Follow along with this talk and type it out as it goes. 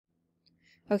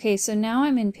Okay, so now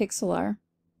I'm in PIXLR.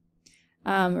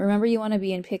 Remember, you want to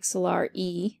be in PIXLR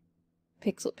E,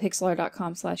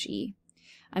 pixlr.com/e.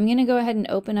 I'm going to go ahead and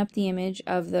open up the image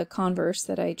of the Converse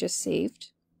that I just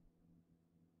saved.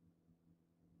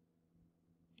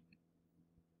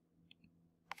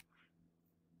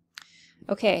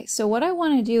 Okay, so what I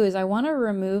want to do is I want to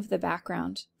remove the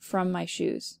background from my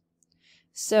shoes.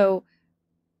 So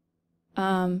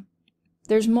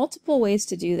there's multiple ways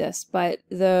to do this, but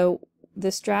the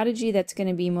strategy that's going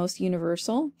to be most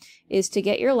universal is to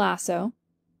get your lasso,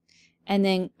 and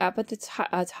then up at the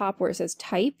top where it says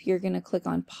type, you're going to click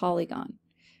on polygon.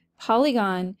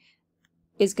 Polygon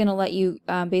is going to let you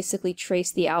basically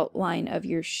trace the outline of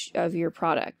your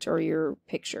product or your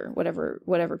picture,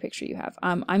 whatever picture you have.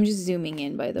 I'm just zooming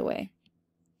in, by the way,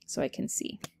 so I can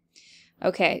see.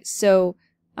 Okay, so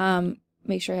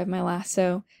make sure I have my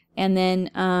lasso, and then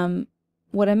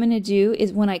what I'm going to do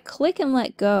is when I click and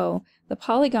let go, the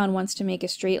polygon wants to make a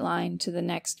straight line to the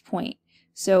next point.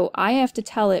 So I have to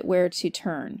tell it where to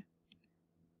turn.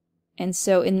 And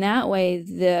so in that way,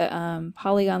 the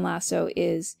polygon lasso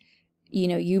is,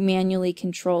 you manually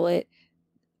control it.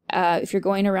 If you're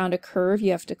going around a curve,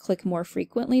 you have to click more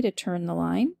frequently to turn the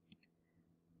line.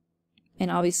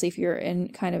 And obviously, if you're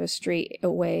in kind of a straight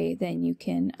away, then you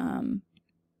can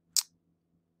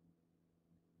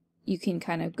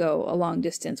kind of go a long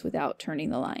distance without turning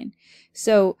the line.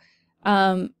 So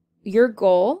your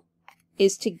goal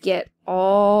is to get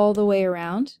all the way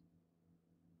around,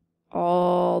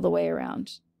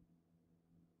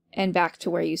 and back to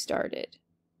where you started.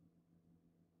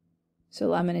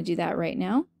 So I'm going to do that right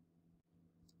now.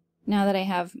 Now that I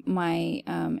have my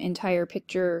entire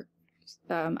picture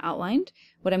outlined,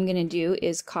 what I'm going to do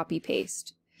is copy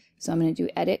paste. So I'm going to do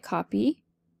edit copy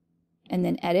and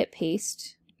then edit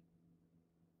paste.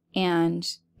 And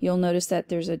you'll notice that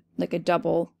there's like a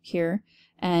double here,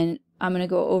 and I'm going to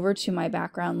go over to my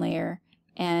background layer,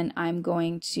 and I'm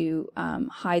going to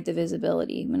hide the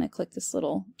visibility. I'm going to click this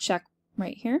little check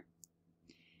right here,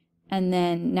 and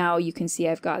then now you can see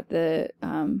I've got the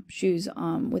shoes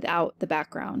without the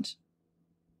background